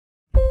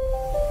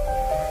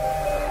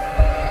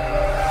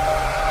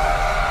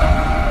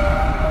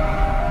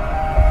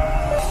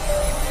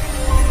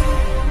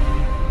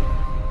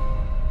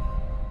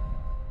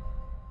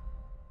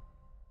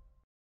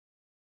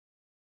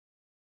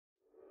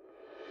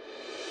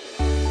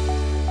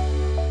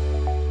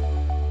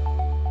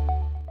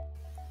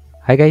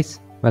Hi guys,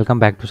 welcome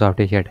back to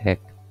SoftAsia Tech.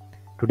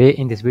 Today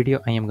in this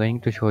video I am going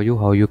to show you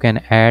how you can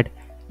add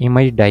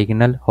image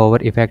diagonal hover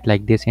effect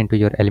like this into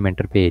your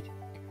Elementor page.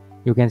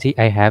 You can see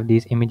I have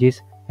these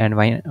images, and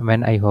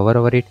when I hover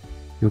over it,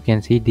 you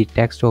can see the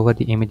text over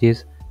the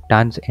images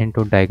turns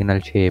into diagonal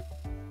shape.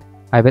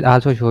 I will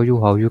also show you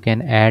how you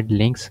can add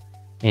links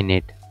in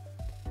it.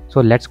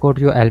 So let's go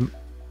to your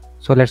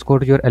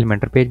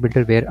Elementor page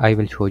builder, where I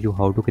will show you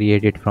how to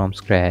create it from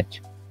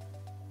scratch.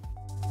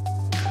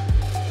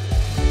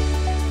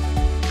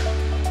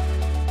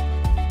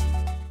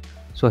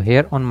 So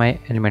here on my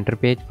Elementor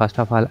page, first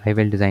of all I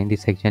will design the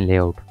section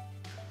layout.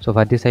 So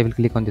for this I will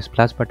click on this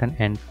plus button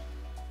and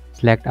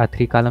select a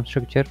 3-column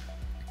structure.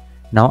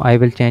 Now I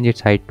will change its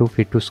height to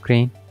fit to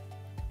screen,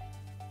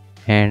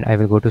 and I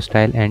will go to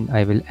style and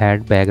I will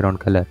add background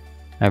color.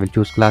 I will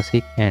choose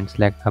classic and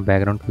select a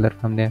background color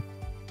from there.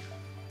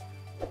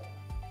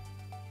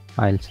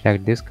 I'll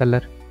select this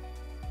color.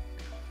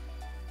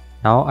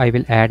 Now I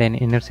will add an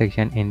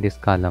intersection in this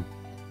column.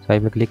 So I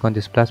will click on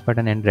this plus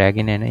button and drag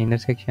in an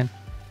intersection.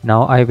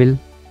 Now I will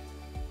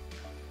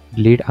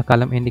delete a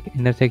column in the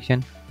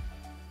intersection,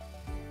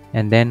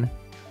 and then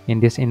in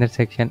this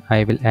intersection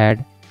I will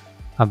add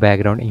a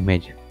background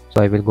image.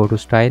 So I will go to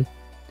style,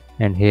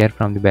 and here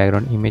from the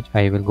background image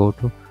I will go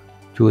to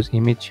choose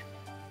image,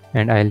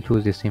 and I will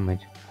choose this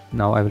image.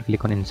 Now I will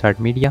click on insert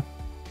media.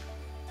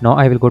 Now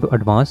I will go to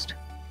advanced,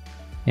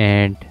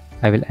 and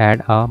I will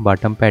add a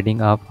bottom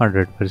padding of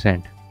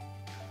 100%.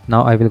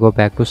 Now I will go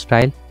back to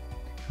style,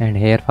 and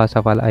here first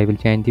of all I will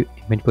change the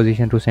image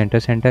position to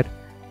center,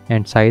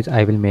 and size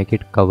I will make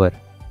it cover.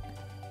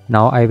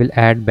 Now I will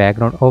add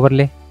background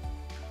overlay.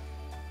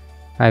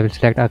 I will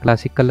select a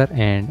classic color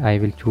and I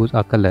will choose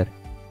a color.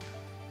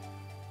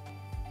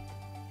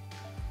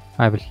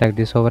 I will select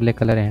this overlay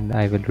color and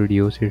I will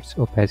reduce its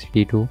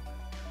opacity to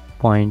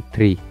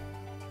 0.3.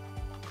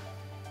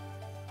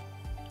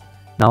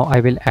 Now I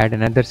will add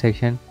another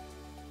section.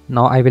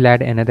 Now I will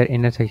add another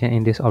intersection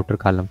in this outer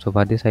column. So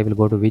for this I will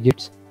go to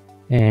widgets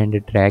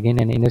and drag in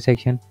an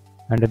intersection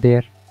under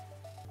there.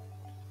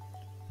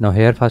 Now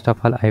here first of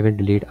all I will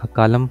delete a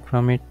column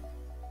from it,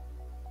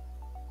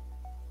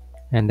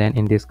 and then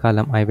in this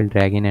column I will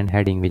drag in an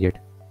heading widget.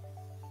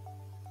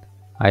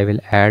 I will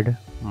add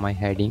my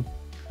heading.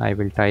 I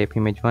will type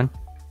image 1.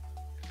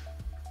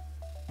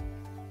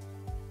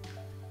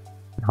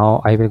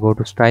 Now I will go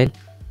to style.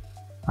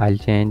 I'll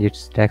change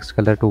its text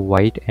color to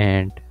white,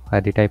 and for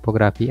the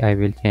typography I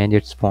will change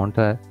its font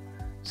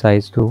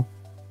size to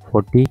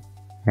 40,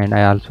 and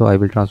I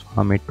will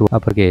transform it to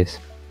uppercase.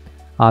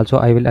 Also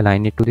I will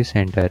align it to the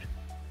center.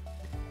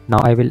 Now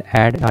I will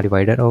add a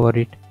divider over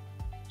it.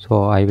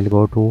 So I will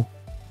go to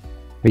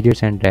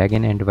widgets and drag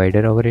in and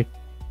divider over it.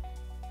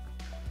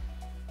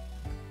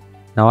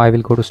 Now I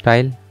will go to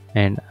style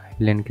and I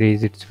will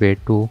increase its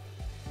weight to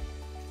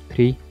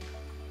 3.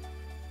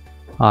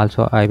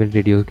 Also I will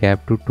reduce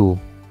gap to 2.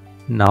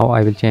 Now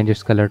I will change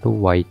its color to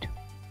white,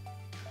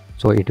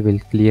 so it will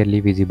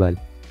clearly visible.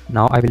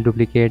 Now I will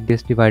duplicate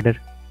this divider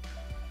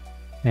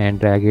and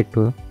drag it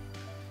to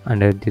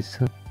under this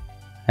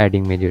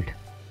heading widget.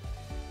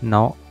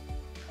 Now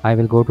I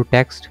will go to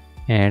text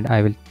and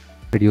I will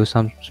reduce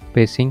some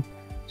spacing.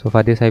 So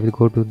for this I will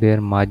go to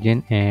their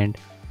margin, and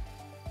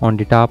on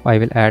the top I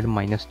will add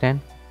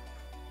 -10.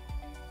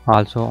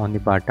 Also on the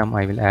bottom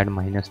I will add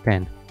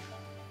 -10.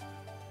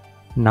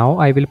 Now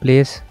I will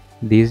place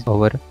these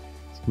over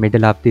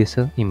middle of this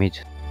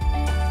image.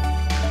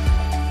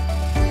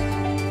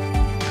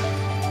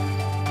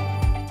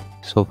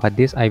 So for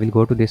this I will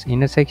go to this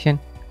intersection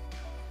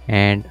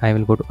and I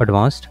will go to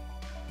advanced.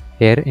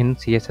 Here in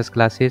CSS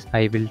classes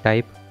I will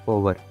type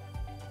hover.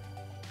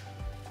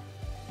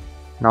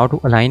 Now to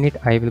align it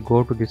I will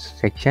go to this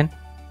section,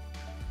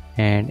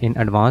 and in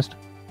advanced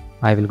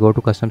I will go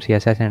to custom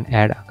CSS and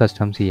add a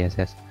custom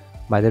CSS.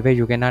 By the way,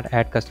 you cannot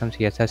add custom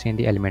CSS in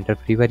the Elementor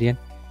free version.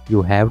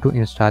 You have to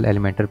install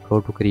Elementor Pro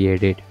to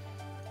create it.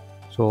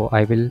 So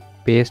I will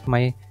paste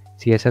my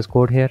CSS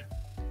code here.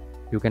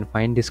 You can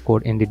find this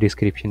code in the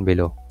description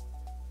below.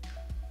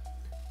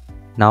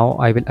 Now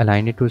I will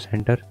align it to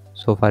center.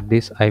 So for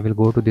this I will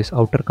go to this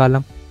outer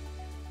column.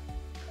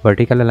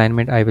 Vertical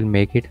alignment I will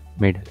make it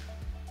middle,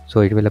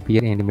 so it will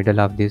appear in the middle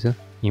of this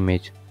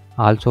image.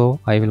 Also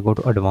I will go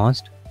to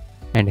advanced,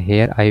 and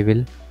here I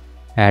will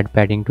add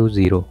padding to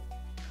 0.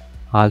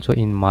 Also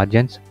in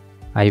margins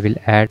I will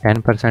add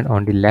 10%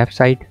 on the left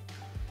side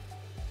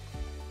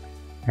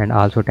and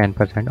also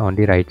 10% on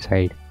the right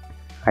side.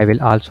 I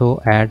will also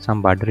add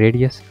some border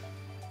radius.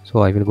 So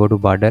I will go to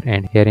border,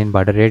 and here in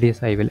border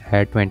radius I will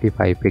add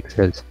 25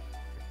 pixels.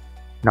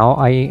 Now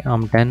I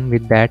am done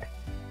with that.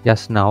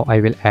 Just now I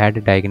will add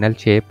diagonal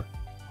shape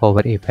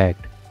hover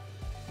effect.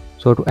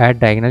 So to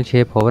add diagonal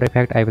shape hover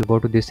effect I will go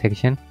to this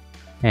section,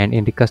 and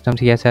in the custom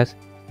CSS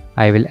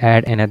I will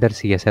add another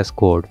CSS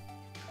code.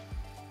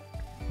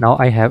 Now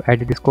I have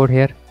added this code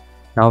here.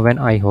 Now when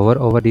I hover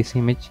over this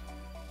image,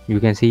 you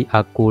can see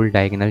a cool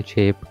diagonal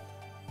shape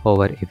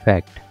hover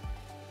effect.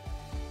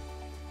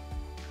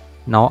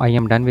 Now I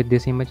am done with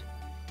this image.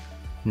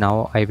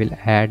 Now I will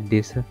add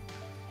this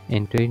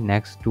into the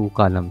next two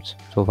columns.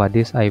 So for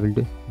this I will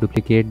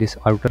duplicate this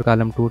outer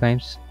column 2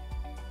 times,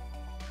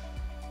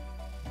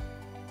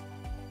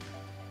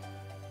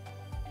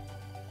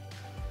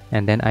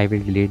 and then I will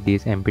delete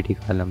these empty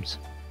columns.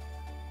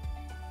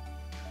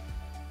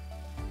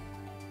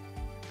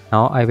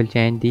 Now I will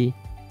change the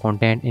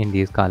content in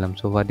these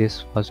columns. So for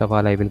this, first of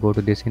all, I will go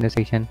to this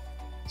intersection,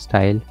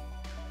 style,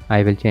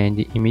 I will change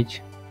the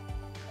image.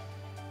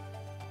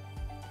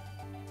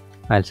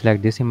 I'll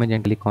select this image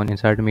and click on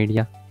insert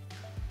media.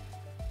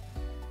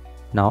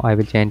 Now I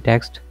will change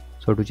text.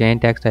 So to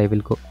change text, I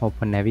will go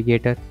open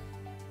navigator,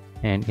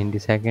 and in the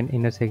second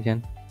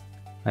intersection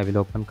I will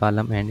open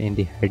column, and in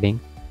the heading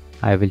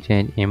I will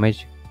change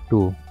image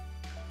to.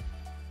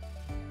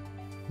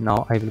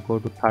 Now I will go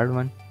to third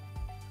one,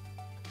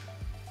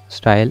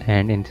 style,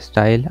 and in the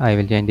style I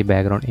will change the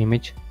background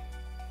image.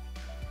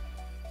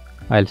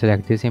 I'll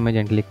select this image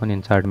and click on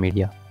insert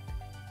media.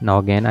 Now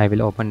again I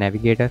will open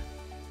navigator,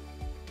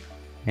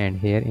 and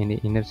here in the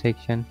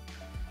intersection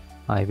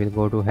I will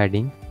go to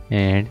heading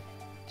and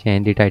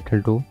change the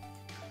title to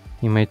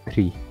image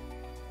 3.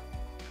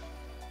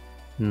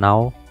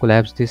 Now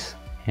collapse this,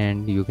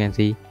 and you can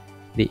see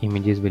the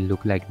images will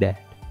look like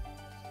that.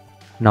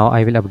 Now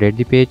I will update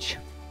the page.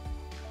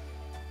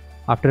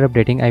 After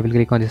updating, I will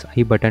click on this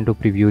I button to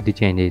preview the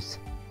changes.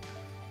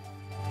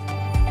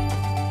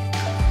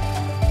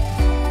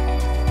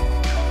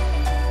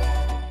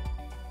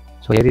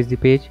 So here is the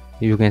page.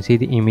 You can see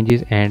the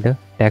images and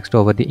text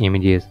over the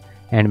images,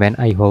 and when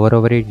I hover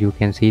over it, you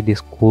can see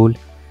this cool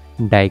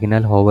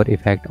diagonal hover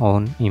effect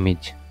on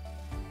image.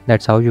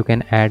 That's how you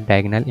can add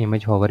diagonal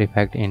image hover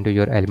effect into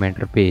your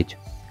Elementor page.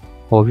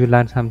 Hope you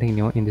learned something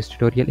new in this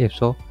tutorial. If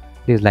so,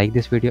 please like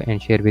this video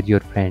and share with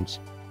your friends.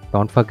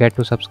 Don't forget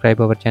to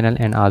subscribe our channel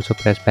and also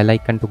press bell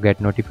icon to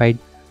get notified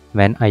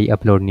when I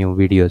upload new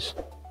videos.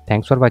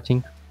 Thanks for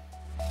watching.